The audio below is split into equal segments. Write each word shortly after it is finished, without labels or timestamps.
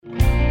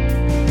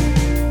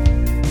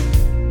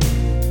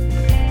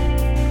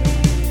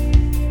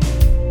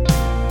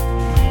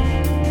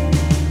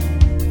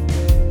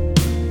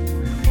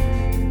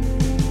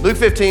Luke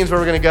 15 is where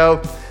we're going to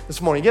go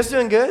this morning. You guys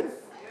doing good?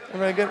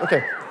 Everybody good?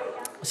 Okay.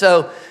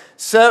 So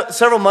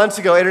several months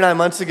ago, 8 or 9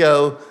 months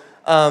ago,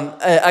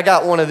 I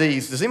got one of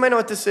these. Does anybody know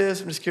what this is?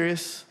 I'm just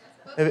curious.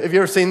 Have you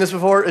ever seen this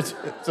before? It's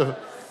a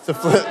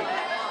flip.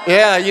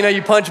 Yeah, you know,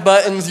 you punch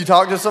buttons, you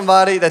talk to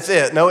somebody, that's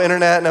it. No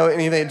internet, no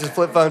anything, just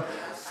flip phone.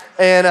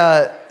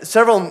 And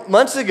several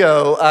months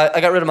ago, I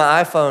got rid of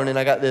my iPhone and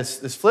I got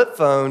this flip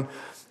phone.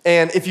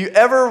 And if you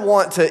ever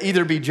want to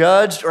either be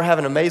judged or have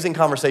an amazing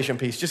conversation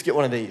piece, just get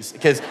one of these.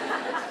 Because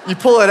you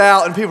pull it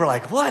out and people are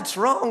like, what's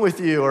wrong with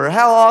you? Or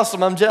how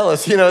awesome, I'm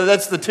jealous. You know,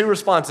 that's the two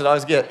responses I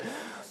always get.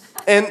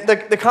 And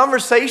the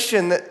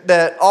conversation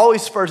that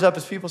always spurs up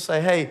is people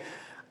say, hey,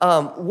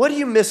 what do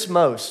you miss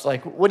most?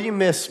 Like, what do you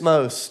miss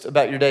most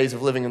about your days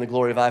of living in the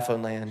glory of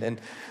iPhone land?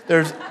 And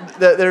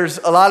there's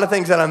a lot of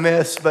things that I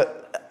miss,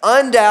 but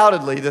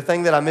undoubtedly the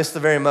thing that I miss the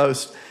very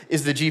most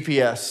is the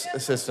GPS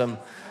system.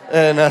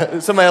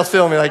 And somebody else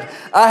filmed me, like,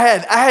 I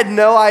had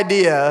no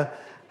idea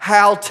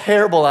how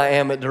terrible I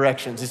am at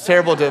directions. It's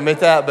terrible to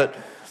admit that, but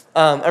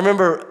I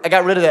remember I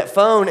got rid of that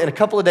phone, and a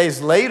couple of days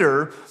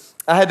later,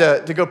 I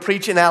had to go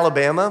preach in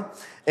Alabama,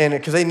 and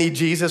because they need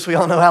Jesus. We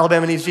all know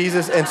Alabama needs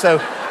Jesus. And so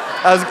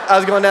I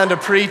was going down to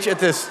preach at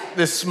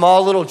this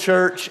small little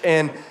church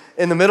and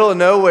in the middle of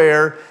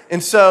nowhere.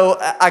 And so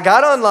I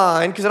got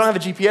online, because I don't have a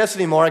GPS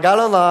anymore. I got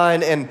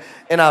online and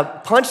I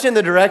punched in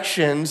the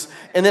directions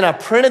and then I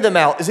printed them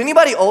out. Is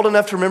anybody old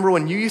enough to remember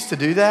when you used to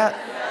do that?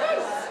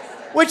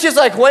 Which is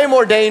like way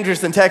more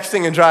dangerous than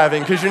texting and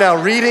driving, because you're now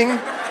reading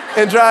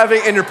and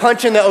driving and you're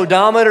punching the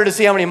odometer to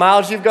see how many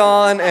miles you've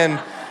gone. And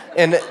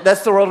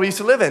that's the world we used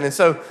to live in. And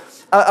so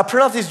I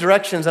print off these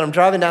directions and I'm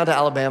driving down to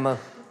Alabama.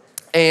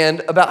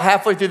 And about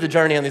halfway through the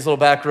journey on these little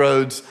back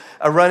roads,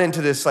 I run into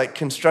this like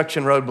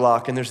construction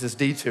roadblock and there's this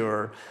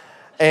detour.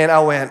 And I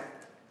went,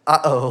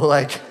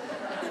 like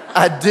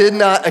I did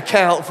not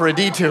account for a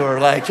detour.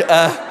 Like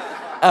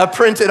I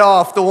printed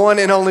off the one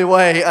and only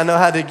way I know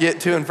how to get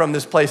to and from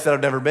this place that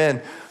I've never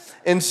been.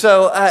 And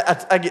so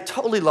I get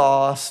totally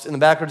lost in the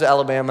back roads of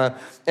Alabama.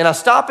 And I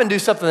stop and do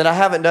something that I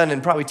haven't done in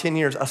probably 10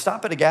 years. I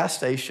stop at a gas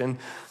station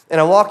and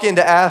I walk in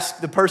to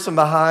ask the person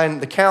behind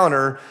the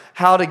counter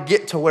how to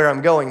get to where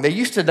I'm going. They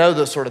used to know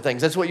those sort of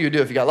things. That's what you would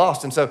do if you got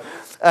lost. And so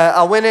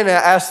I went in and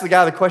I asked the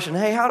guy the question,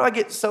 hey, how do I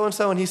get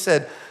so-and-so? And he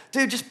said,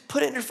 dude, just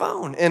put it in your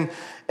phone. And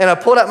I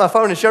pulled out my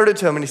phone and showed it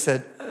to him. And he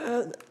said,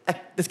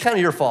 it's kind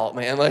of your fault,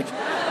 man. Like,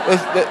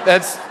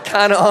 that's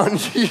kind of on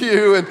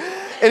you.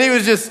 And he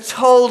was just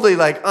totally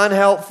like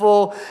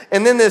unhelpful.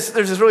 And then there's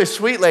this really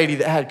sweet lady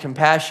that had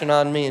compassion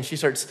on me, and she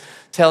starts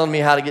telling me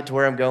how to get to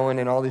where I'm going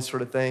and all these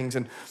sort of things.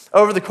 And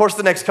over the course of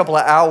the next couple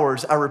of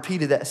hours, I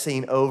repeated that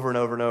scene over and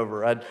over and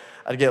over. I'd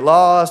get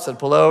lost, I'd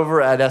pull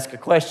over, I'd ask a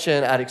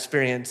question, I'd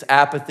experience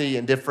apathy,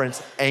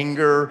 indifference,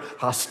 anger,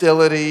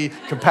 hostility,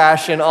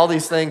 compassion, all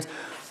these things.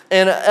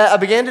 And I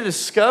began to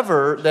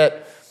discover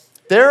that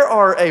there's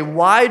a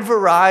wide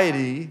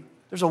variety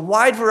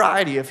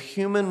of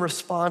human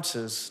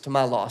responses to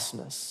my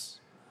lostness.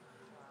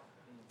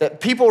 That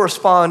people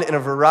respond in a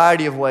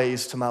variety of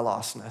ways to my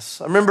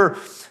lostness. I remember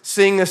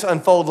seeing this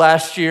unfold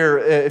last year,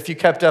 if you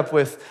kept up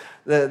with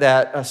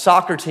that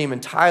soccer team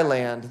in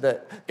Thailand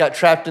that got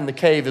trapped in the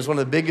cave. Is one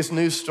of the biggest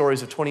news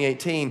stories of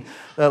 2018.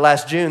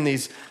 Last June,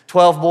 these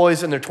 12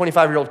 boys and their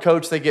 25-year-old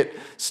coach, they get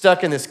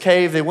stuck in this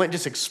cave. They went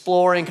just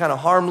exploring kind of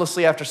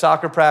harmlessly after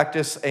soccer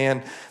practice,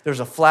 and there's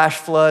a flash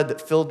flood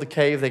that filled the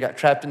cave. They got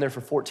trapped in there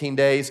for 14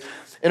 days.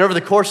 And over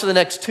the course of the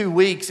next 2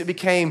 weeks, it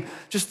became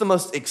just the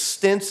most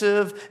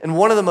extensive and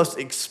one of the most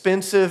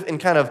expensive and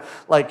kind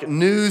of like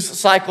news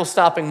cycle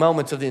stopping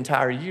moments of the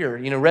entire year.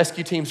 You know,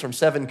 rescue teams from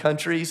 7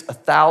 countries,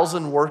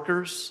 1,000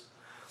 workers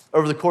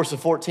over the course of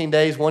 14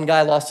 days. One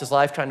guy lost his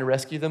life trying to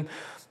rescue them.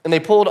 And they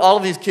pulled all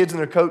of these kids and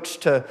their coach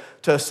to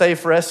a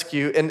safe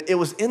rescue. And it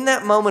was in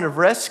that moment of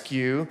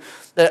rescue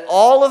that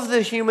all of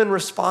the human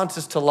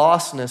responses to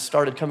lostness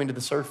started coming to the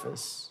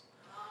surface.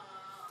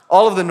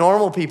 All of the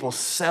normal people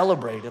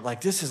celebrated, like,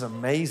 this is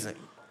amazing.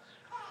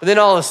 But then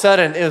all of a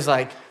sudden, it was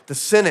like the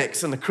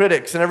cynics and the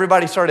critics, and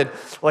everybody started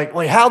like,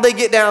 wait, how'd they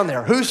get down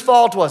there? Whose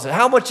fault was it?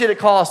 How much did it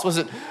cost? Was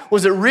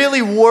it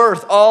really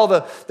worth all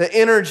the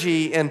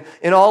energy and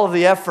all of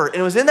the effort? And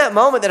it was in that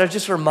moment that I was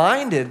just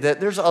reminded that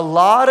there's a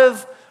lot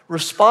of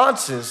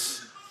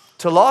responses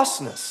to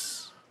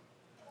lostness.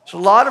 There's a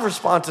lot of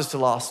responses to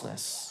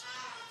lostness.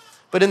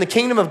 But in the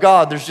kingdom of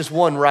God, there's just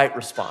one right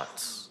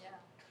response.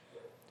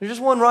 There's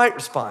just one right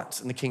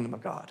response in the kingdom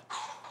of God.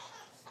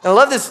 And I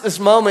love this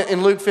moment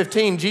in Luke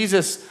 15.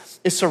 Jesus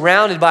is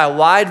surrounded by a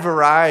wide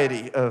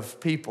variety of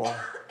people.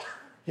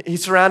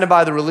 He's surrounded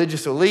by the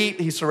religious elite.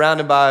 He's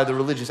surrounded by the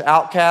religious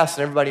outcasts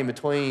and everybody in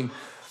between.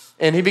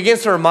 And he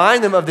begins to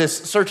remind them of this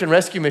search and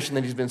rescue mission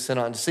that he's been sent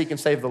on to seek and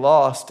save the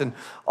lost. And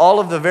all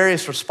of the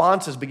various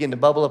responses begin to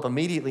bubble up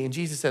immediately. And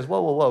Jesus says,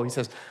 whoa, whoa, whoa. He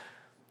says,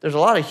 there's a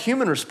lot of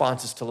human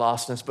responses to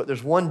lostness, but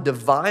there's one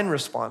divine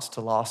response to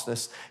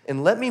lostness.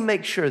 And let me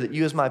make sure that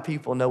you as my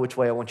people know which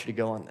way I want you to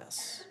go on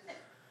this.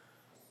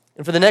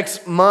 And for the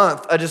next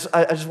month, I just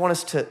want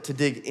us to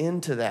dig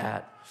into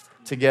that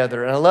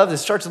together. And I love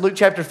this. It starts in Luke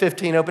chapter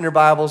 15. Open your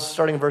Bibles,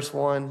 starting in verse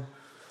 1. It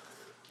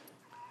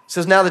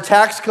says, now the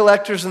tax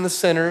collectors and the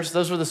sinners,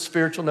 those were the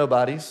spiritual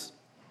nobodies,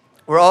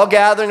 were all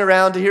gathering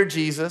around to hear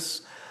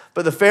Jesus.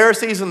 But the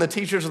Pharisees and the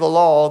teachers of the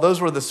law, those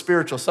were the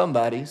spiritual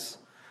somebodies,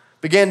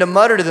 began to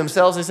mutter to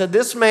themselves. They said,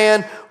 this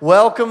man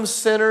welcomes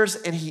sinners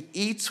and he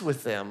eats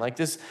with them. Like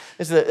this,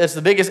 it's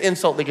the biggest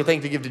insult they could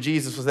think to give to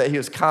Jesus, was that he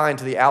was kind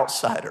to the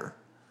outsider.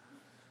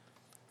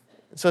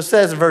 So it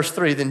says in verse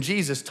 3, then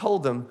Jesus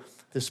told them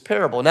this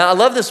parable. Now I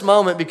love this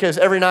moment because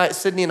every night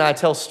Sydney and I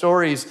tell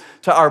stories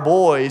to our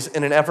boys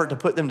in an effort to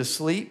put them to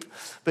sleep.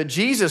 But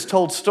Jesus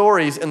told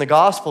stories in the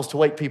Gospels to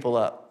wake people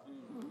up.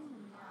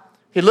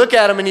 He'd look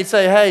at them and he'd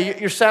say, hey,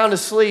 you're sound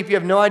asleep. You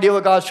have no idea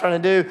what God's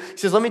trying to do. He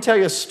says, let me tell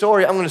you a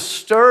story. I'm going to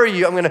stir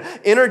you. I'm going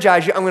to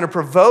energize you. I'm going to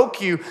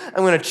provoke you.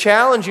 I'm going to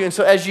challenge you. And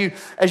so as you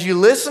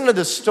listen to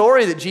the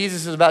story that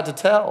Jesus is about to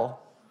tell,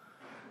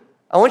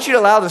 I want you to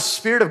allow the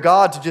Spirit of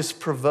God to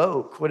just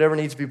provoke whatever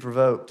needs to be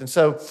provoked. And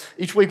so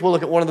each week we'll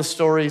look at one of the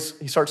stories.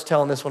 He starts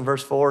telling this one,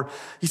 verse 4.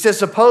 He says,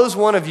 suppose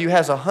one of you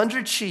has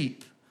 100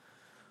 sheep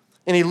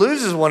and he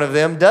loses one of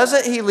them.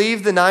 Doesn't he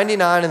leave the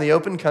 99 in the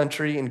open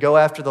country and go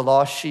after the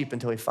lost sheep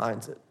until he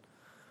finds it?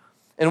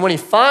 And when he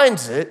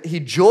finds it, he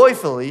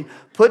joyfully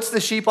puts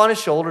the sheep on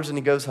his shoulders and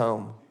he goes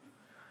home.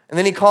 And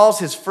then he calls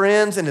his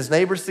friends and his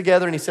neighbors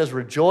together and he says,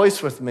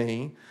 rejoice with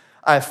me.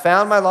 I have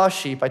found my lost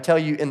sheep. I tell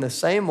you, in the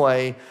same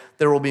way,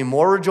 there will be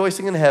more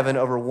rejoicing in heaven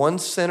over one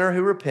sinner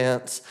who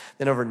repents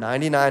than over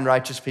 99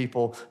 righteous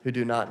people who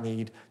do not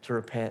need to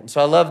repent. And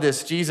so I love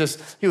this.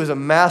 Jesus, he was a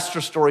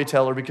master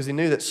storyteller because he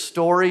knew that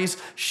stories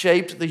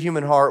shaped the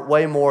human heart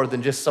way more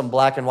than just some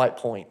black and white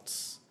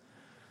points.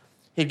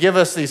 He'd give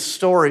us these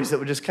stories that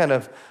would just kind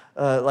of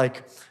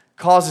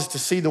cause us to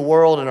see the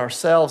world and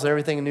ourselves and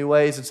everything in new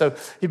ways. And so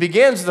he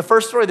begins, the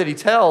first story that he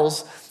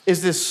tells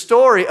is this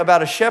story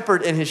about a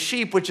shepherd and his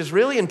sheep, which is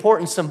really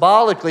important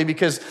symbolically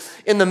because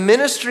in the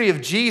ministry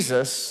of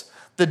Jesus,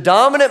 the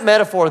dominant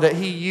metaphor that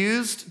he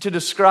used to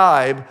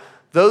describe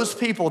those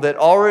people that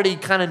already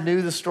kind of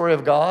knew the story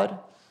of God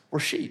were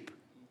sheep.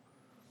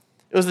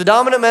 It was the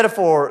dominant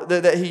metaphor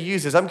that he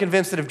uses. I'm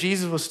convinced that if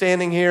Jesus was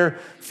standing here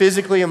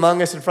physically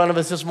among us in front of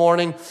us this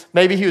morning,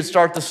 maybe he would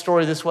start the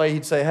story this way.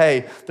 He'd say,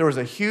 hey, there was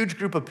a huge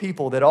group of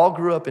people that all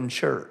grew up in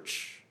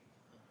church,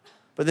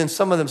 but then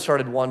some of them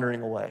started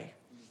wandering away.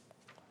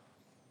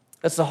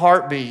 That's the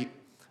heartbeat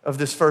of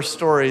this first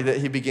story that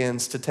he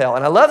begins to tell.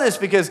 And I love this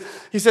because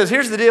he says,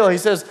 here's the deal. He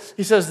says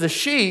the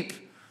sheep,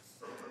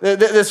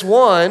 this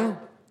one,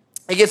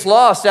 it gets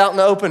lost out in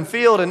the open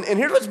field. And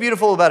here's what's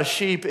beautiful about a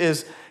sheep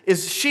is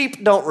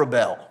sheep don't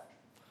rebel.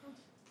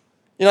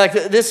 You know, like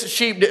this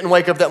sheep didn't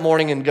wake up that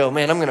morning and go,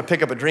 man, I'm going to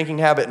pick up a drinking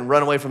habit and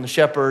run away from the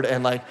shepherd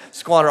and like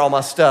squander all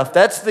my stuff.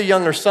 That's the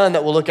younger son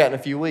that we'll look at in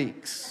a few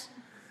weeks.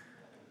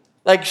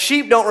 Like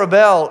sheep don't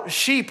rebel,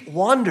 sheep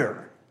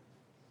wander.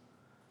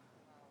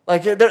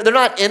 Like they're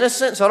not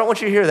innocent, so I don't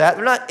want you to hear that.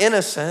 They're not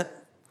innocent,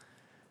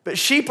 but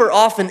sheep are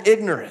often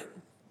ignorant.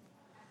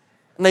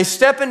 And they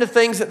step into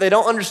things that they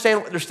don't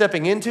understand what they're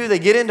stepping into. They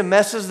get into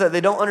messes that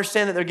they don't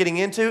understand that they're getting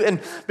into. And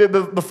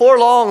before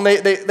long,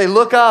 they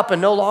look up and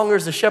no longer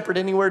is the shepherd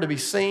anywhere to be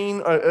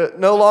seen.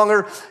 No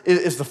longer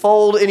is the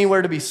fold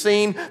anywhere to be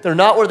seen. They're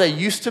not where they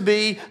used to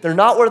be. They're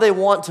not where they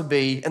want to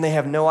be. And they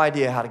have no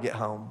idea how to get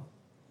home.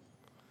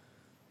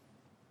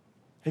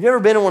 Have you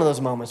ever been in one of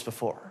those moments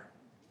before?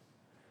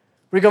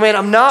 Where you go, man,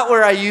 I'm not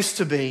where I used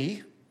to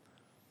be.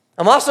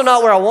 I'm also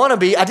not where I want to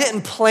be. I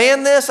didn't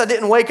plan this. I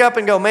didn't wake up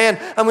and go, man,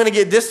 I'm going to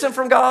get distant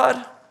from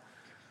God.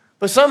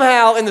 But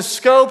somehow in the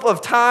scope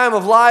of time,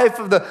 of life,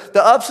 of the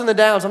ups and the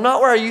downs, I'm not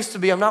where I used to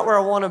be. I'm not where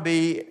I want to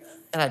be.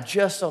 And I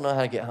just don't know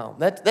how to get home.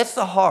 That's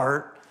the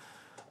heart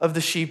of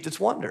the sheep that's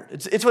wandered.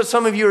 It's what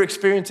some of you are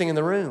experiencing in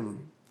the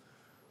room.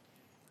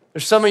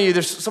 There's somebody in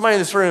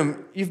this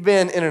room, you've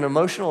been in an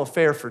emotional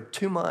affair for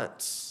 2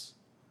 months.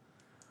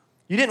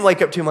 You didn't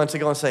wake up 2 months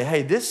ago and say,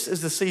 hey, this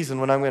is the season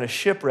when I'm going to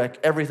shipwreck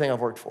everything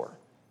I've worked for.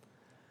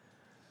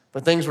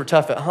 But things were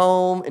tough at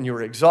home and you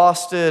were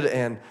exhausted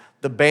and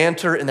the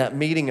banter in that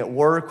meeting at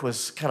work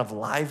was kind of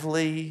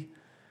lively.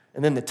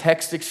 And then the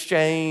text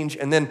exchange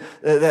and then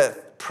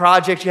that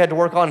project you had to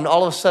work on and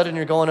all of a sudden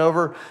you're going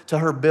over to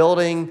her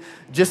building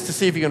just to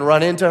see if you can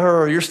run into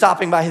her or you're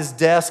stopping by his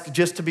desk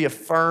just to be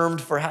affirmed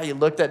for how you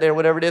looked that day or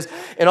whatever it is.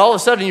 And all of a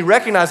sudden you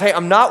recognize, hey,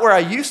 I'm not where I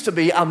used to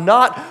be. I'm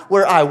not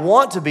where I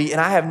want to be and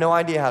I have no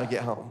idea how to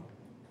get home.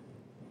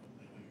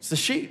 It's the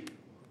sheep.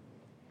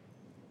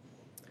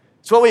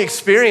 It's what we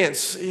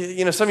experience.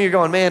 You know, some of you are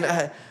going,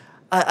 man,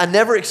 I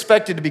never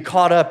expected to be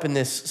caught up in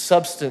this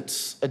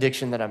substance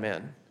addiction that I'm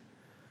in.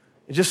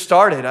 It just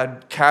started.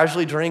 I'd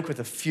casually drink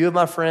with a few of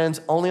my friends,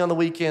 only on the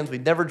weekends.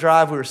 We'd never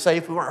drive. We were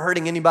safe. We weren't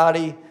hurting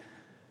anybody. It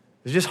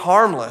was just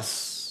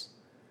harmless.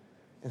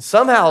 And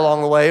somehow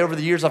along the way, over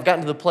the years, I've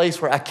gotten to the place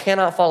where I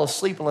cannot fall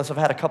asleep unless I've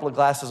had a couple of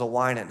glasses of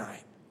wine at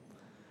night.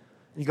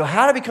 And you go,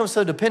 how did I become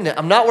so dependent?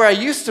 I'm not where I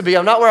used to be.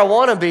 I'm not where I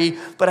want to be,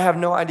 but I have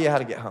no idea how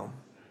to get home.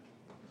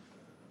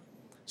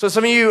 So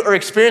some of you are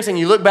experiencing,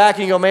 you look back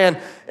and you go, man,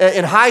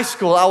 in high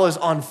school, I was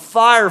on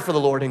fire for the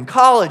Lord. In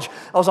college,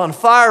 I was on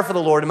fire for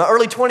the Lord. In my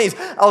early 20s,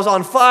 I was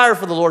on fire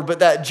for the Lord. But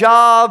that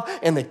job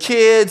and the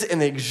kids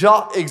and the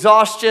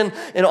exhaustion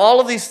and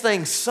all of these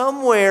things,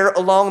 somewhere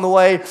along the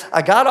way,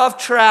 I got off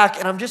track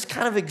and I'm just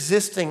kind of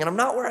existing and I'm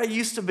not where I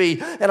used to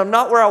be and I'm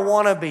not where I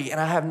want to be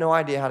and I have no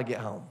idea how to get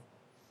home.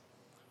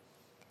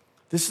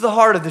 This is the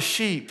heart of the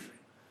sheep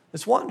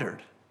that's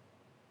wandered.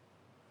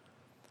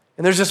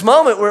 And there's this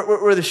moment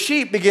where the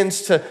sheep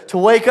begins to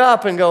wake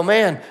up and go,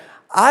 man,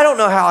 I don't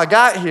know how I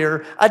got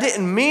here. I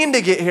didn't mean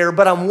to get here,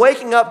 but I'm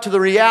waking up to the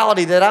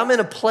reality that I'm in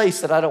a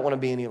place that I don't want to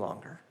be any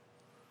longer.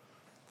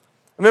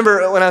 I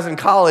remember when I was in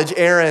college,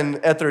 Aaron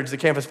Etheridge, the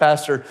campus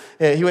pastor,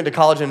 he went to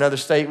college in another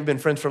state. We've been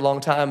friends for a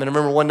long time. And I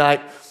remember one night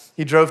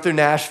he drove through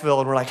Nashville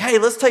and we're like, hey,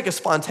 let's take a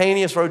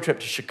spontaneous road trip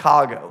to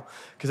Chicago.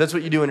 Because that's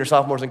what you do when you're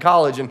sophomores in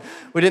college. And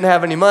we didn't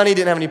have any money,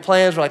 didn't have any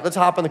plans. We're like, let's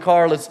hop in the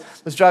car, let's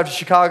drive to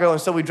Chicago. And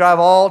so we drive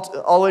all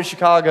the way to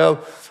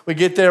Chicago. We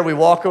get there, we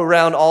walk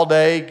around all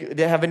day.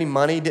 Didn't have any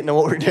money, didn't know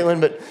what we were doing,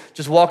 but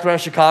just walked around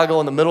Chicago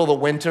in the middle of the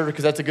winter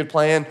because that's a good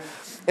plan.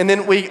 And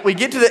then we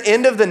get to the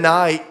end of the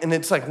night and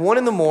it's like 1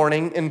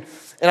 a.m. and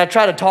I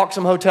tried to talk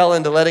some hotel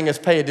into letting us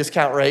pay a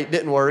discount rate.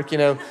 Didn't work,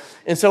 And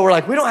so we're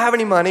like, we don't have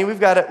any money. We've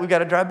got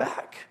to drive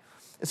back.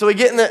 And so we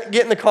get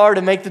in the car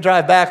to make the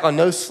drive back on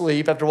no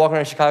sleep after walking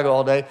around Chicago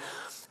all day.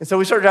 And so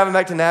we start driving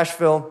back to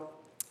Nashville.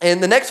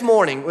 And the next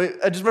morning,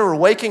 I just remember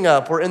waking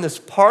up. We're in this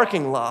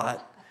parking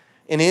lot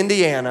in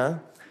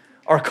Indiana.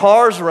 Our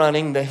car's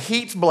running. The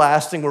heat's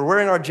blasting. We're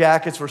wearing our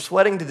jackets. We're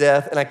sweating to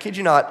death. And I kid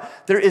you not,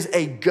 there is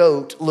a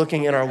goat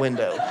looking in our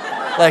window.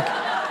 Like,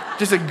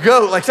 just a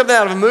goat, like something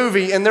out of a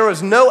movie. And there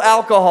was no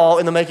alcohol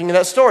in the making of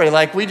that story.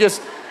 Like, we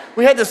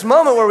had this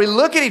moment where we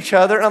look at each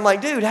other. And I'm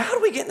like, dude, how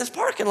did we get in this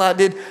parking lot?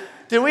 Did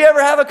we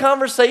ever have a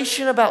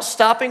conversation about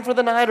stopping for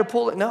the night or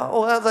pulling?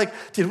 No, I was like,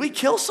 did we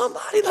kill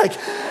somebody? Like,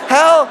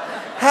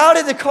 how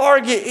did the car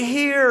get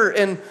here?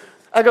 And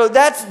I go,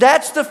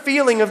 that's the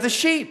feeling of the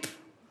sheep.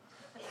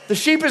 The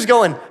sheep is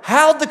going,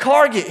 how'd the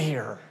car get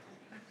here?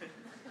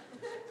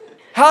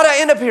 How'd I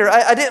end up here?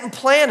 I didn't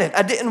plan it.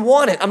 I didn't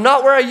want it. I'm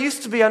not where I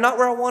used to be. I'm not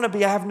where I want to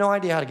be. I have no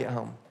idea how to get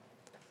home.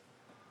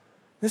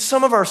 This is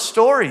some of our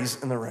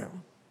stories in the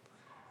room.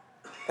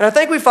 And I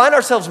think we find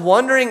ourselves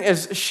wandering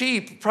as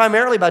sheep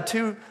primarily by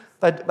two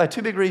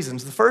big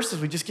reasons. The first is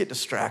we just get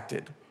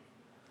distracted.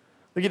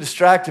 We get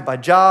distracted by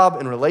job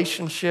and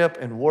relationship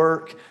and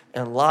work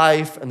and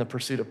life and the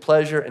pursuit of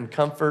pleasure and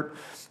comfort.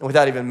 And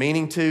without even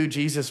meaning to,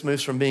 Jesus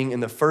moves from being in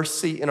the first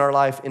seat in our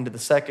life into the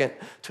second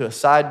to a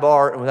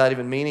sidebar. And without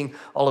even meaning,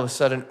 all of a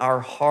sudden,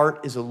 our heart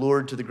is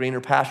allured to the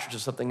greener pastures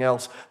of something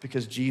else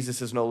because Jesus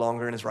is no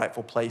longer in his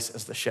rightful place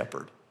as the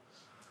shepherd.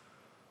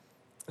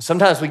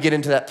 Sometimes we get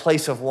into that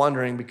place of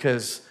wondering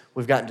because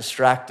we've gotten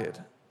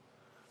distracted.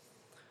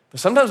 But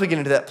sometimes we get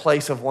into that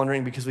place of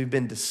wondering because we've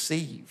been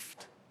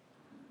deceived.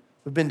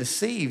 We've been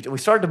deceived. And we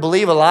start to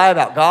believe a lie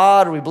about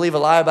God, or we believe a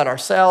lie about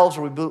ourselves,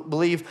 or we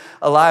believe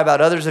a lie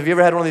about others. Have you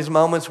ever had one of these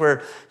moments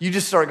where you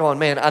just start going,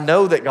 man, I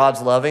know that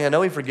God's loving. I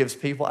know he forgives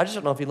people. I just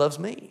don't know if he loves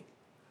me.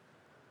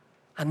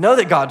 I know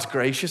that God's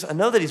gracious. I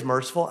know that he's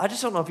merciful. I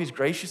just don't know if he's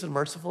gracious and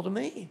merciful to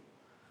me.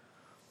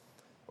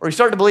 Or you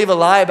start to believe a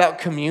lie about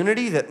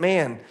community that,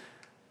 man,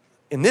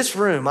 in this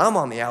room, I'm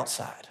on the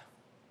outside.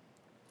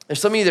 There's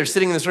some of you that are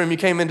sitting in this room, you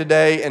came in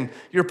today and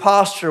your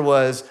posture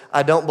was,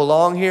 I don't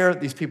belong here.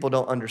 These people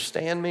don't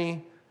understand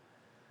me.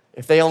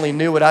 If they only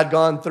knew what I'd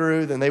gone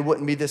through, then they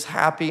wouldn't be this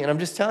happy. And I'm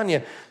just telling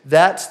you,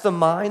 that's the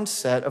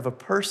mindset of a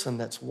person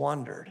that's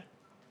wandered.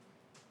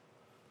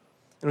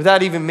 And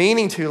without even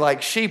meaning to,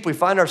 like sheep, we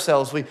find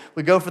ourselves, we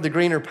go for the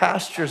greener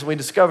pastures and we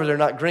discover they're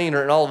not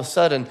greener. And all of a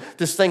sudden,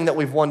 this thing that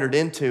we've wandered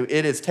into,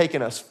 it has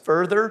taken us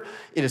further,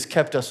 it has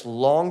kept us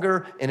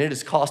longer, and it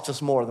has cost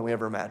us more than we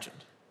ever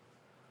imagined.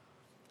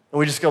 And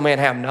we just go, man,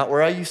 hey, I'm not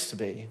where I used to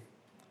be.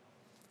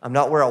 I'm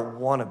not where I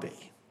want to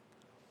be.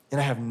 And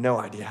I have no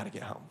idea how to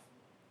get home.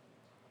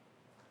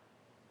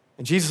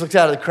 And Jesus looks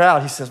out at the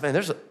crowd. He says, man,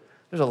 there's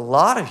a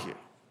lot of you.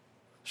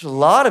 There's a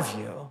lot of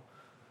you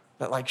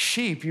that like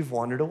sheep, you've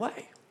wandered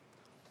away.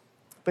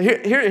 But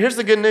here's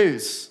the good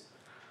news,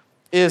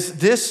 is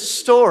this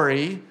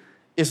story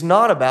is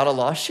not about a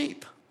lost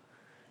sheep.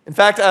 In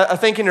fact, I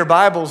think in your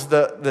Bibles,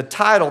 the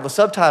title, the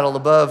subtitle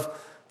above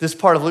this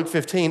part of Luke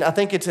 15, I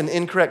think it's an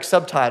incorrect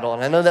subtitle.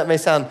 And I know that may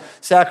sound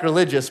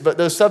sacrilegious, but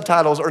those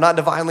subtitles are not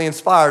divinely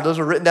inspired. Those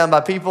are written down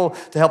by people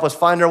to help us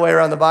find our way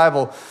around the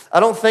Bible.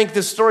 I don't think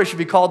this story should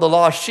be called the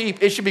lost sheep.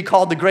 It should be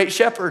called the great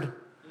shepherd.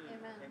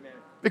 Amen.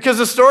 Because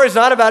the story is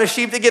not about a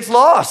sheep that gets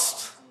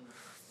lost.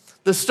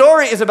 The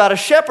story is about a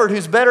shepherd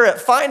who's better at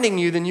finding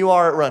you than you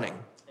are at running.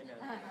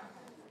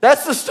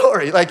 That's the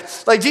story. Like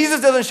Jesus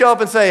doesn't show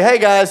up and say, hey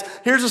guys,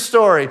 here's a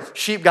story.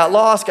 Sheep got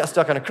lost, got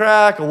stuck on a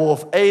crack, a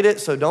wolf ate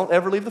it, so don't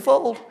ever leave the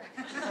fold.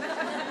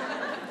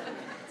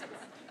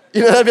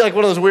 That'd be like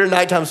one of those weird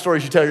nighttime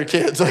stories you tell your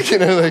kids. That's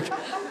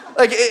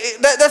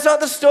not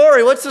the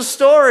story. What's the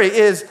story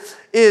is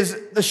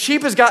the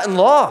sheep has gotten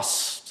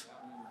lost.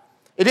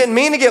 It didn't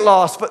mean to get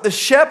lost, but the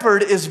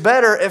shepherd is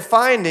better at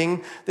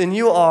finding than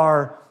you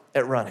are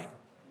at running.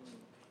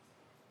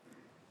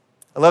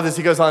 I love this.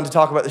 He goes on to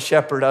talk about the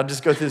shepherd. I'll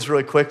just go through this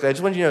really quickly. I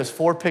just want you to notice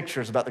 4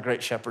 pictures about the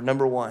great shepherd.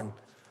 Number 1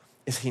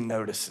 is he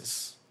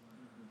notices.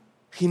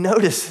 He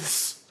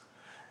notices.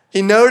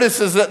 He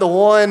notices that the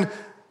one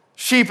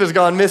sheep has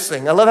gone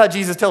missing. I love how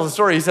Jesus tells the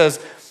story. He says,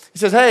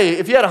 hey,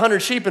 if you had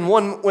 100 sheep and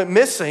one went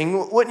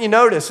missing, wouldn't you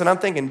notice? And I'm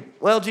thinking,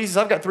 well, Jesus,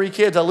 I've got 3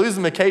 kids. I lose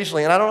them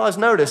occasionally, and I don't always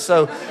notice.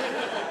 So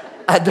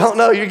I don't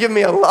know. You're giving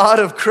me a lot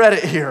of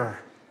credit here.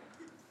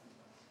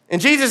 And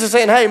Jesus is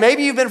saying, hey,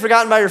 maybe you've been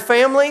forgotten by your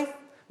family.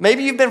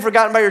 Maybe you've been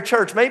forgotten by your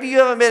church. Maybe you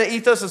haven't been at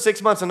Ethos in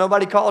 6 months and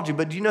nobody called you.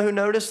 But do you know who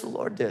noticed? The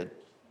Lord did.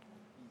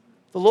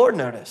 The Lord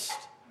noticed.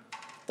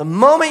 The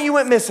moment you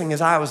went missing,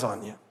 his eye was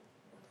on you.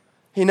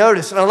 He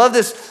noticed. And I love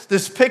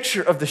this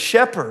picture of the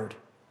shepherd.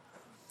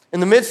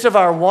 In the midst of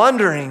our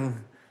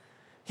wandering,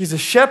 he's a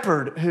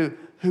shepherd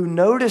who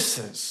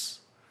notices.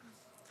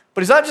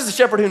 But he's not just a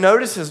shepherd who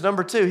notices.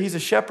 Number 2, he's a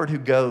shepherd who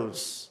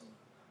goes.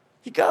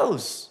 He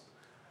goes.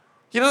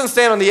 He doesn't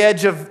stand on the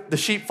edge of the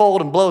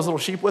sheepfold and blow his little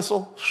sheep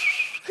whistle.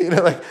 He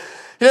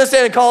doesn't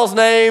stand and call his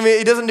name.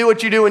 He doesn't do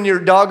what you do when your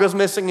dog goes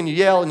missing and you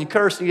yell and you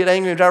curse and you get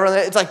angry and drive around.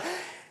 It's like,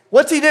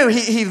 what's he do?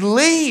 He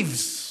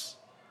leaves.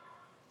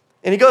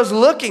 And he goes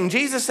looking.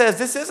 Jesus says,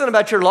 this isn't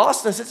about your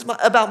lostness. It's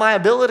about my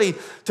ability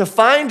to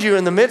find you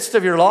in the midst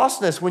of your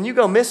lostness. When you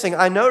go missing,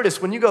 I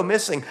notice. When you go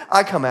missing,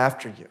 I come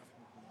after you.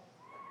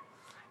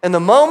 And the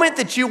moment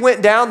that you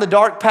went down the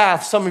dark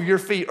path, some of your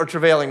feet are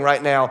travailing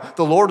right now.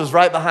 The Lord was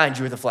right behind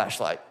you with a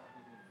flashlight.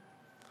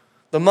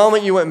 The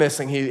moment you went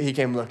missing, he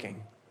came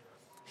looking.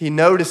 He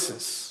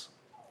notices.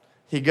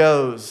 He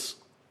goes.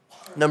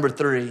 Number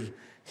 3,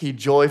 he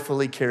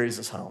joyfully carries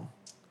us home.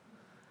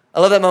 I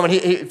love that moment.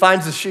 He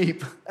finds the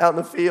sheep out in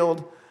the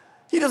field.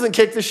 He doesn't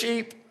kick the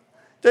sheep,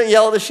 doesn't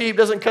yell at the sheep,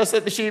 doesn't cuss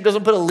at the sheep,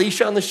 doesn't put a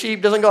leash on the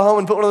sheep, doesn't go home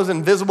and put one of those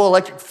invisible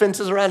electric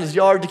fences around his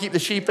yard to keep the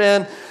sheep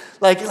in.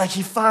 Like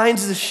he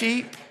finds the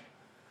sheep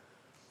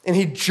and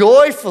he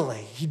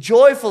joyfully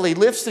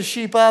lifts the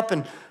sheep up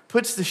and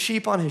puts the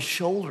sheep on his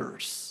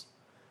shoulders.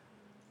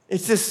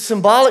 It's this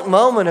symbolic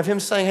moment of him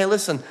saying, hey,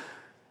 listen,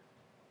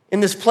 in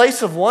this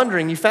place of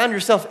wandering, you found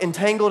yourself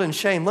entangled in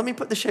shame. Let me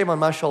put the shame on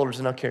my shoulders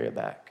and I'll carry it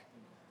back.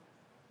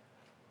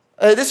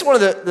 This is one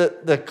of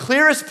the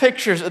clearest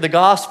pictures of the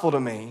gospel to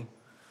me,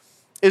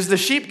 is the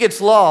sheep gets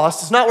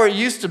lost. It's not where it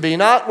used to be,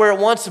 not where it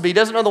wants to be,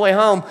 doesn't know the way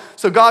home.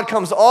 So God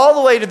comes all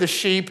the way to the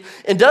sheep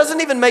and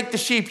doesn't even make the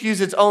sheep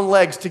use its own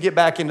legs to get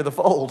back into the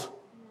fold.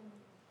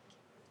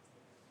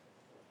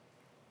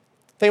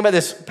 Think about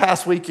this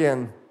past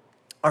weekend.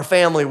 Our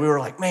family, we were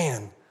like,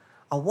 man,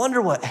 I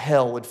wonder what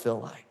hell would feel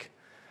like.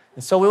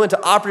 And so we went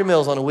to Opry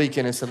Mills on a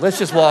weekend and said, let's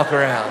just walk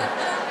around.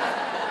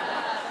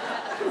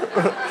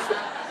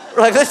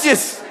 We're like, let's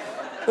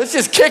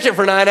just kick it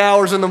for 9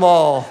 hours in the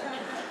mall.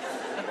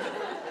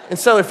 And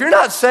so if you're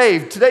not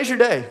saved, today's your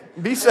day.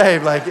 Be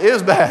saved. Like, it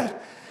was bad.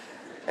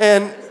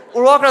 And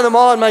we're walking around the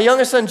mall, and my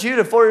youngest son,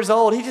 Judah, 4 years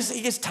old, he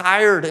gets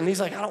tired, and he's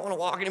like, I don't want to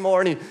walk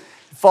anymore. And he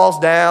falls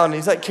down, and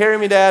he's like, carry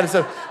me, Dad. And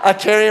so I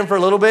carry him for a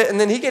little bit, and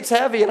then he gets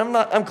heavy, and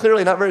I'm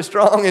clearly not very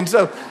strong. And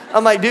so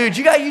I'm like, dude,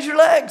 you got to use your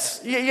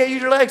legs. You got to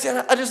use your legs.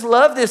 And I just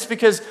love this,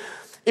 because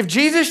if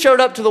Jesus showed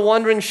up to the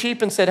wandering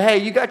sheep and said, hey,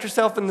 you got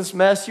yourself in this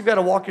mess, you got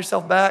to walk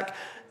yourself back,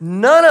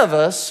 none of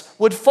us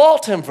would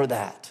fault him for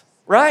that,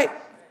 right?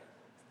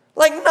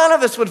 Like, none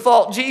of us would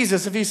fault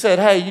Jesus if he said,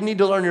 hey, you need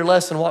to learn your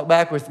lesson, walk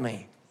back with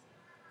me.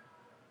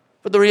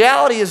 But the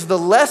reality is the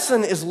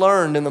lesson is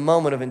learned in the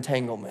moment of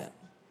entanglement.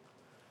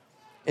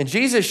 And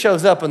Jesus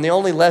shows up, and the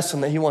only lesson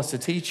that he wants to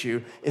teach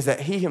you is that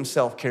he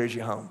himself carries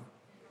you home.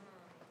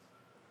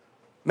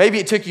 Maybe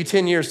it took you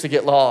 10 years to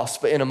get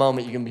lost, but in a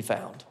moment you can be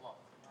found.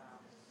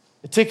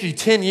 It took you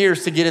 10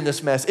 years to get in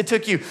this mess. It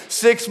took you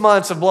 6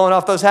 months of blowing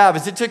off those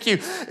habits. It took you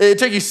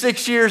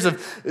 6 years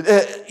of,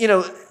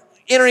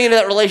 entering into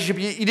that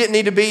relationship you didn't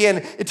need to be in.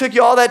 It took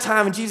you all that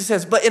time, and Jesus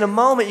says, but in a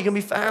moment you can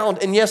be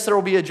found. And yes, there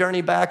will be a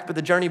journey back, but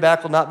the journey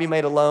back will not be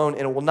made alone,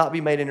 and it will not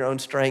be made in your own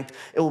strength.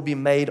 It will be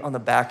made on the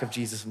back of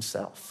Jesus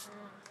himself.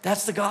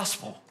 That's the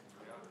gospel.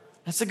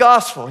 That's the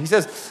gospel. He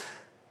says,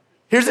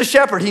 here's the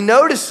shepherd. He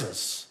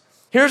notices.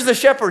 Here's the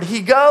shepherd. He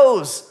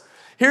goes.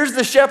 Here's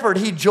the shepherd.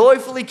 He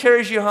joyfully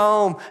carries you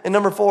home. And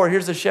number 4,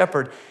 here's the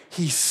shepherd.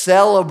 He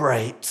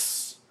celebrates.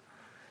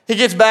 He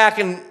gets back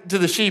to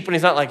the sheep, and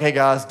he's not like, hey,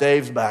 guys,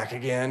 Dave's back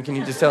again. Can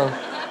you just tell him?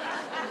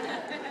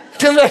 He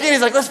comes back in,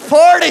 he's like, let's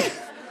party.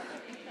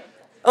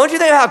 I want you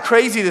to think how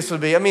crazy this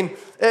would be. I mean,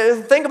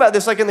 think about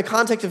this, like in the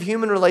context of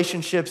human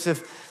relationships,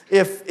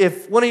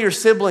 if one of your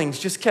siblings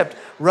just kept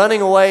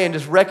running away and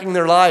just wrecking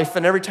their life,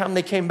 and every time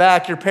they came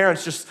back, your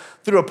parents just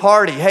threw a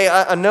party. Hey,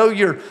 I know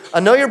your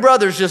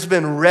brother's just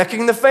been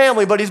wrecking the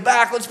family, but he's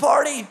back, let's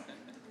party.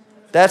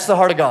 That's the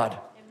heart of God.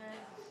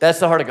 That's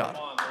the heart of God.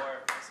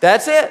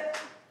 That's it.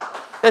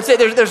 That's it.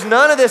 There's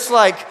none of this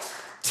like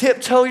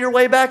tiptoe your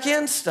way back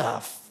in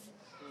stuff.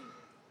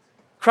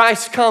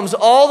 Christ comes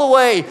all the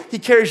way. He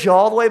carries you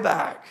all the way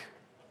back.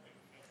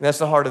 And that's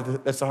the heart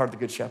of the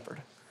good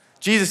shepherd.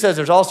 Jesus says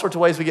there's all sorts of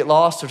ways we get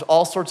lost. There's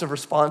all sorts of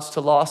response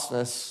to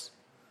lostness.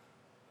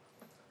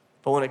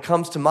 But when it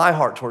comes to my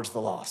heart towards the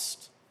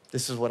lost,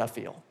 this is what I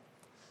feel.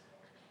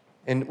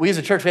 And we as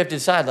a church, we have to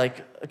decide,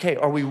 like, okay,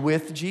 are we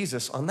with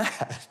Jesus on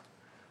that?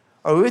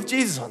 Are we with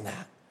Jesus on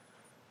that?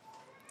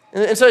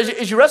 And so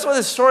as you wrestle with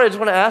this story, I just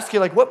want to ask you,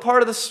 like, what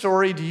part of the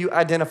story do you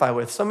identify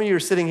with? Some of you are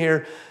sitting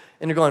here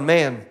and you're going,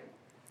 man,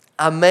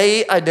 I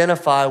may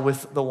identify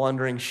with the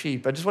wandering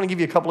sheep. I just want to give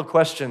you a couple of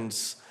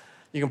questions.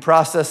 You can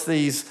process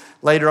these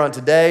later on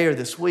today or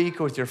this week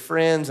or with your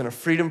friends in a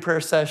freedom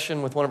prayer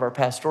session with one of our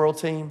pastoral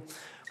team.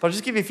 But I'll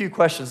just give you a few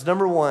questions.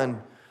 Number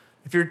one,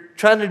 if you're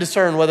trying to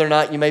discern whether or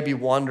not you may be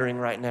wandering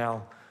right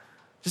now,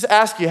 just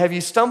ask you, have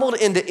you stumbled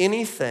into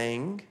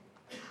anything,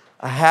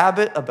 a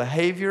habit, a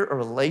behavior, a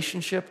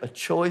relationship, a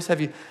choice? Have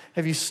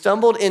you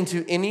stumbled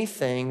into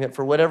anything that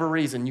for whatever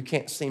reason you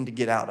can't seem to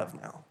get out of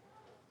now?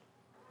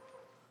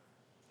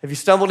 Have you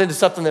stumbled into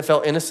something that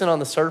felt innocent on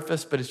the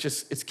surface, but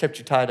it's kept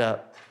you tied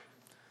up?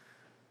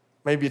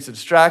 Maybe it's a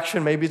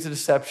distraction, maybe it's a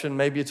deception,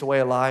 maybe it's a way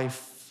of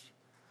life.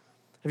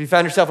 Have you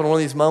found yourself in one of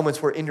these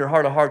moments where in your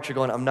heart of hearts you're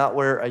going, I'm not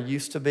where I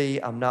used to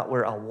be, I'm not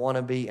where I want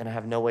to be, and I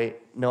have no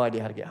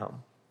idea how to get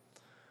home?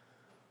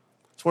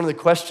 It's one of the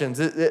questions.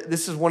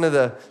 This is one of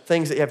the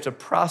things that you have to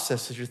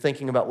process as you're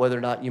thinking about whether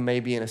or not you may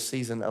be in a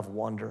season of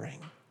wandering.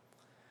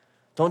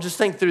 Don't just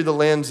think through the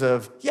lens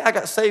of, yeah, I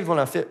got saved when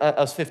I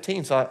was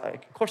 15, so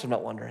of course I'm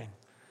not wandering.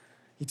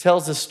 He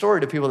tells this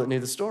story to people that knew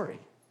the story.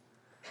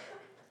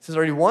 He says,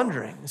 are you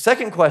wandering? The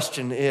second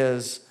question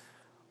is,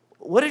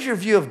 what has your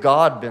view of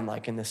God been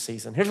like in this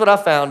season? Here's what I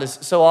found is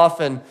so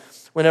often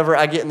whenever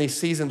I get in these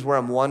seasons where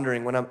I'm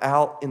wandering, when I'm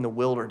out in the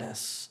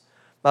wilderness,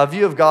 my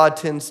view of God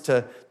tends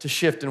to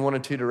shift in one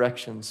of two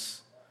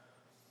directions.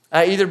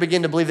 I either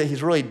begin to believe that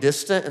he's really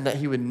distant and that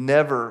he would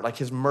never, like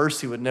his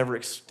mercy would never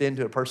extend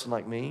to a person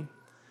like me,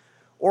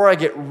 or I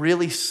get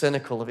really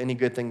cynical of any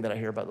good thing that I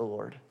hear about the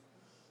Lord.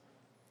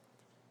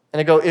 And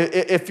I go,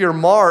 if you're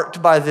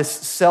marked by this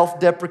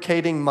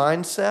self-deprecating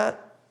mindset,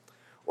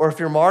 or if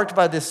you're marked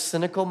by this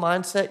cynical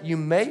mindset, you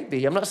may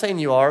be, I'm not saying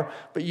you are,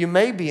 but you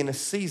may be in a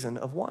season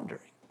of wandering.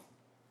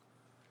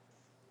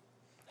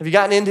 Have you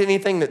gotten into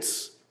anything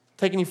that's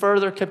taken you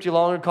further, kept you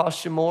longer,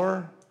 cost you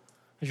more?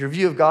 Has your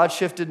view of God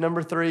shifted?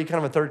 Number three,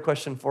 kind of a third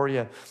question for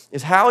you,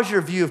 is how has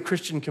your view of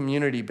Christian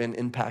community been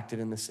impacted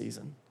in this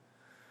season?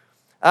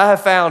 I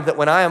have found that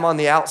when I am on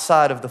the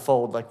outside of the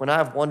fold, like when I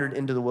have wandered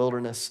into the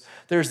wilderness,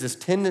 there's this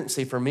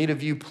tendency for me to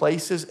view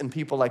places and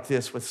people like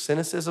this with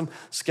cynicism,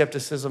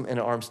 skepticism, and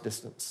arm's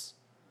distance.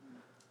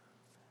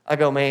 I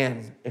go,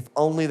 man, if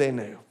only they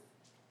knew.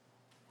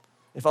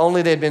 If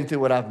only they'd been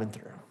through what I've been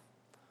through.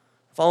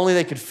 If only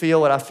they could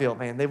feel what I feel,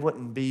 man, they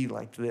wouldn't be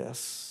like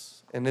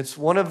this. And it's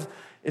one of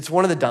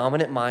the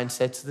dominant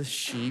mindsets of the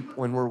sheep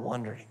when we're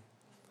wandering.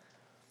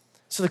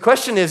 So the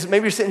question is,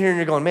 maybe you're sitting here and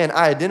you're going, man,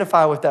 I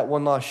identify with that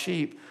one lost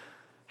sheep.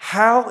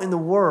 How in the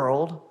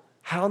world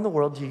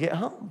do you get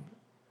home?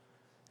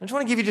 I just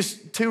want to give you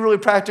just two really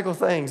practical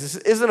things. This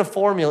isn't a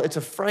formula, it's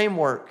a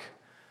framework.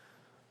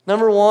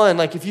 Number one,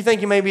 like if you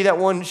think you may be that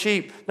one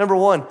sheep, number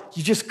one,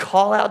 you just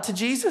call out to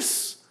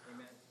Jesus.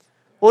 Amen.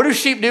 What do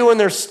sheep do when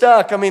they're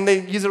stuck? I mean,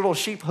 they use their little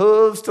sheep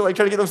hooves to like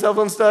try to get themselves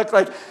unstuck.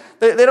 Like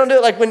they don't do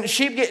it. Like when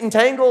sheep get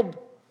entangled,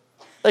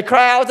 they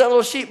cry out with that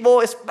little sheep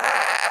voice.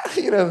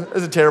 You know,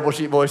 it's a terrible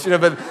sheep voice, you know,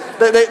 but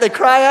they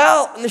cry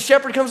out and the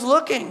shepherd comes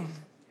looking.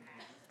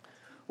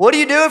 What do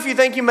you do if you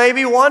think you may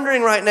be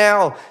wandering right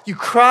now? You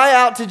cry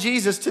out to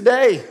Jesus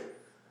today.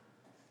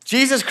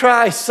 Jesus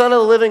Christ, Son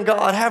of the living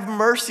God, have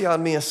mercy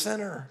on me, a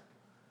sinner.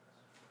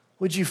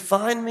 Would you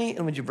find me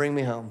and would you bring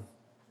me home?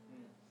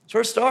 That's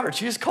where it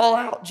starts. You just call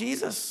out,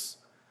 Jesus.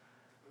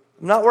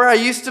 I'm not where I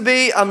used to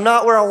be. I'm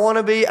not where I want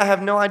to be. I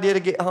have no idea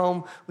to get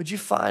home. Would you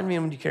find me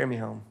and would you carry me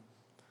home?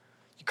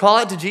 You call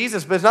out to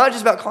Jesus, but it's not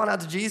just about calling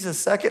out to Jesus.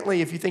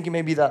 Secondly, if you think you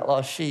may be that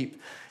lost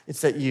sheep,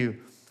 it's that you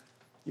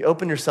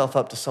open yourself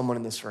up to someone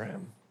in this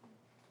room.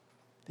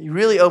 You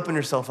really open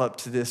yourself up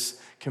to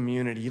this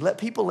community. You let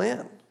people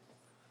in.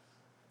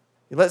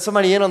 You let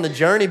somebody in on the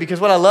journey, because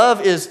what I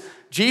love is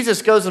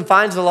Jesus goes and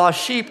finds the lost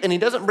sheep, and he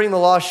doesn't bring the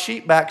lost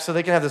sheep back so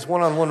they can have this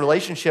one-on-one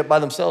relationship by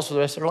themselves for the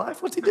rest of their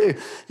life. What's he do?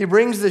 He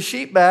brings the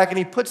sheep back, and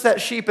he puts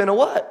that sheep in a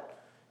what?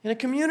 In a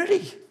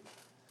community.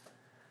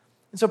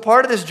 And so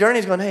part of this journey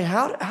is going, hey,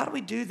 how do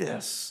we do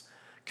this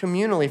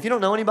communally? If you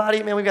don't know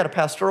anybody, man, we've got a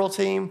pastoral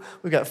team.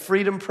 We've got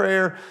freedom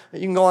prayer.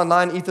 You can go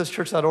online,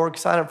 ethoschurch.org,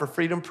 sign up for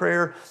freedom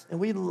prayer, and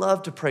we'd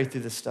love to pray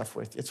through this stuff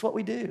with you. It's what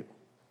we do.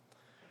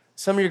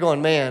 Some of you are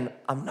going, man,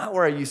 I'm not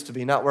where I used to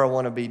be, not where I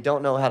want to be,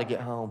 don't know how to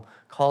get home.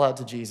 Call out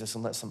to Jesus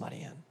and let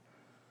somebody in.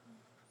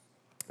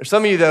 There's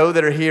some of you, though,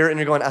 that are here and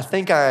you're going, I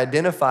think I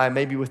identify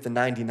maybe with the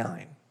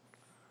 99.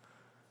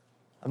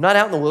 I'm not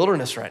out in the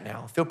wilderness right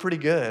now. I feel pretty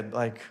good.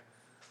 Like,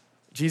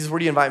 Jesus, what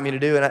do you invite me to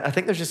do? And I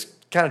think there's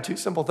just kind of two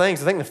simple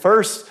things. I think the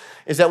first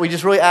is that we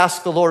just really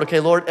ask the Lord, okay,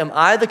 Lord, am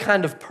I the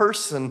kind of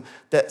person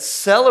that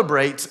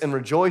celebrates and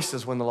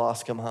rejoices when the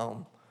lost come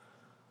home?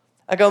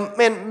 I go,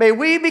 man, may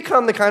we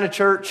become the kind of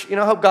church,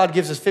 I hope God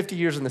gives us 50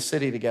 years in the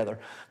city together,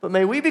 but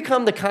may we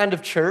become the kind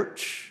of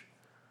church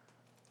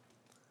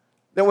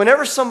that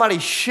whenever somebody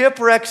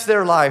shipwrecks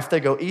their life, they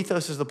go,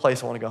 Ethos is the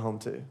place I want to go home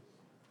to.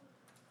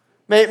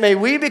 May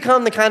we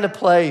become the kind of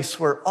place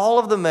where all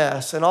of the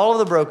mess and all of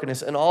the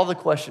brokenness and all of the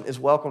question is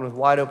welcomed with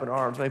wide open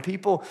arms. May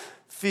people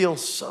feel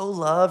so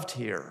loved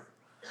here.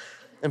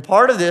 And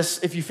part of this,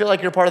 if you feel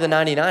like you're part of the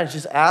 99, is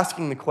just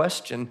asking the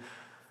question,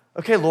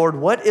 okay, Lord,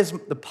 what is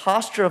the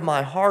posture of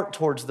my heart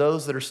towards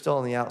those that are still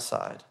on the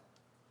outside?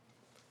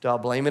 Do I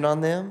blame it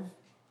on them?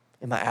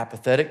 Am I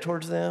apathetic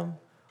towards them?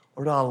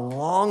 Or do I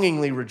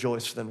longingly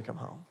rejoice for them to come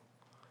home?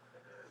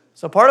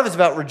 So part of it's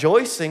about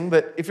rejoicing,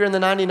 but if you're in the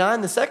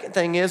 99, the second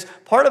thing is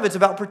part of it's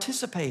about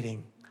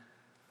participating.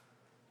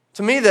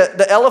 To me,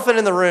 the elephant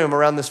in the room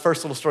around this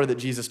first little story that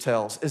Jesus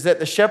tells is that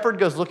the shepherd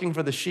goes looking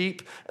for the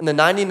sheep, and the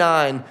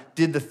 99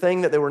 did the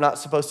thing that they were not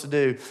supposed to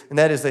do, and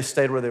that is they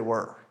stayed where they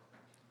were.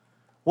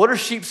 What are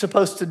sheep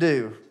supposed to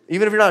do?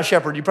 Even if you're not a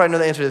shepherd, you probably know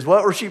the answer to this.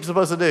 What were sheep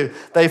supposed to do?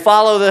 They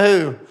follow the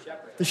who?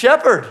 The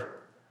shepherd.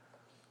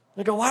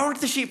 I go, why weren't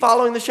the sheep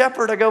following the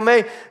shepherd? I go,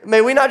 may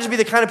we not just be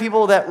the kind of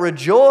people that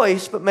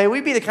rejoice, but may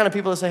we be the kind of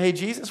people that say, hey,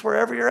 Jesus,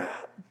 wherever you're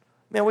at,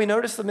 man, we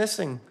notice the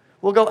missing.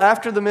 We'll go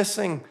after the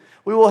missing.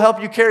 We will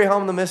help you carry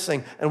home the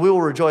missing, and we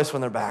will rejoice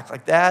when they're back.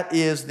 Like that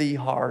is the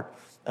heart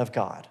of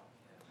God.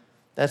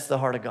 That's the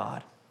heart of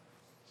God.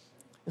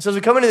 And so as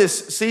we come into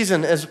this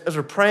season, as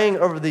we're praying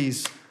over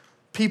these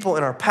people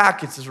in our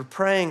packets, as we're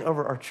praying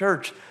over our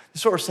church,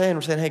 this is what we're saying.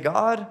 We're saying, hey,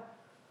 God,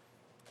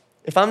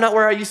 if I'm not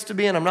where I used to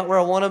be and I'm not where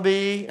I want to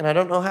be and I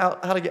don't know how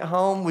to get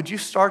home, would you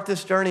start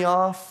this journey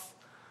off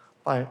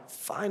by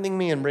finding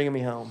me and bringing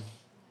me home?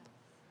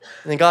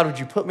 And then, God, would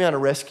you put me on a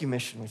rescue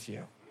mission with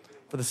you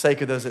for the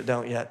sake of those that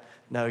don't yet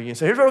know you? And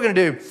so here's what we're going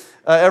to do.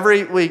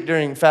 Every week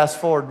during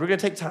Fast Forward, we're going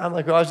to take time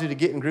like we always do to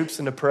get in groups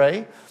and to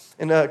pray.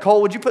 And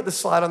Cole, would you put the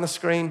slide on the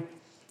screen?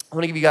 I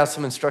want to give you guys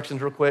some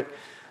instructions real quick.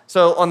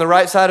 So on the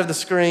right side of the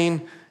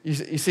screen,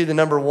 you see the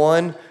number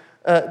 1.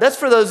 That's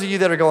for those of you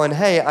that are going,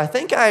 hey, I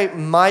think I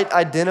might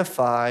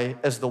identify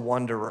as the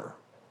wanderer.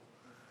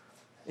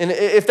 And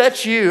if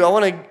that's you, I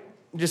want to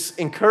just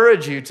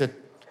encourage you to,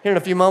 here in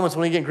a few moments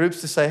when we get in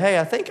groups, to say, hey,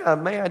 I think I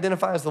may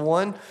identify as the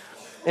one.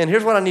 And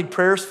here's what I need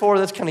prayers for.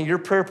 That's kind of your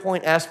prayer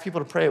point. Ask people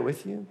to pray it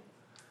with you.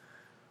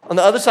 On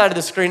the other side of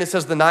the screen, it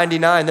says the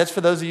 99. That's for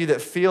those of you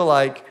that feel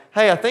like,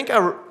 hey, I think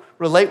I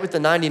relate with the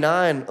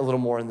 99 a little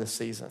more in this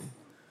season.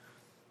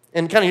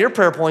 And kind of your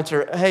prayer points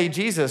are, hey,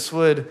 Jesus,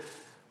 would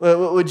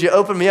you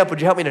open me up? Would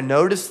you help me to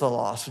notice the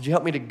lost? Would you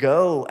help me to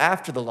go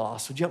after the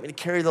lost? Would you help me to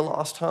carry the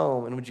lost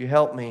home? And would you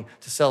help me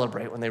to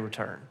celebrate when they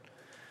return?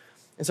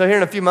 And so here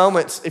in a few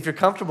moments, if you're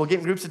comfortable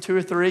getting groups of 2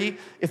 or 3,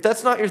 if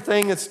that's not your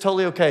thing, it's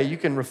totally okay. You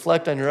can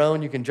reflect on your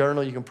own. You can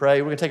journal. You can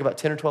pray. We're going to take about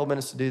 10 or 12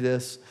 minutes to do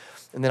this.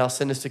 And then I'll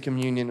send us to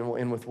communion and we'll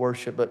end with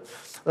worship. But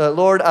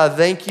Lord, I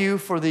thank you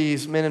for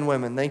these men and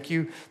women. Thank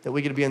you that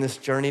we get to be on this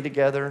journey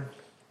together.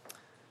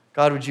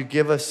 God, would you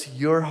give us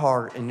your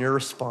heart and your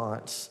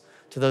response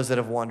to those that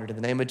have wandered? In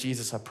the name of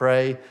Jesus, I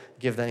pray,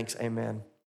 give thanks, amen.